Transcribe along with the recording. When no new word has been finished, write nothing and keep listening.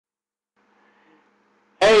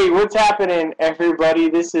what's happening, everybody?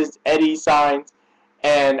 This is Eddie Saenz,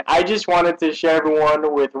 and I just wanted to share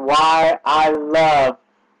everyone with why I love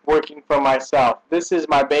working for myself. This is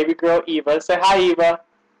my baby girl, Eva. Say hi, Eva.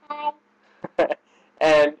 Hi.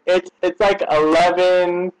 And it's like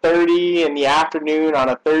 11:30 in the afternoon on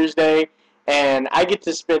a Thursday, and I get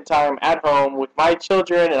to spend time at home with my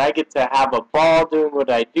children, and I get to have a ball doing what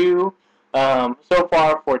I do. So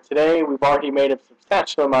far for today, we've already made a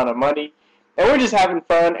substantial amount of money, and we're just having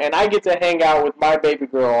fun, and I get to hang out with my baby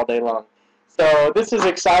girl all day long. So this is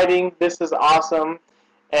exciting. This is awesome,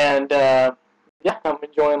 and yeah, I'm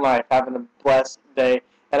enjoying life, having a blessed day,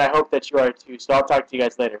 and I hope that you are too. So I'll talk to you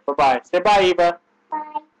guys later. Bye-bye. Say bye, Eva.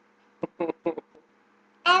 Bye.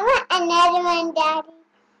 I want another one, Daddy.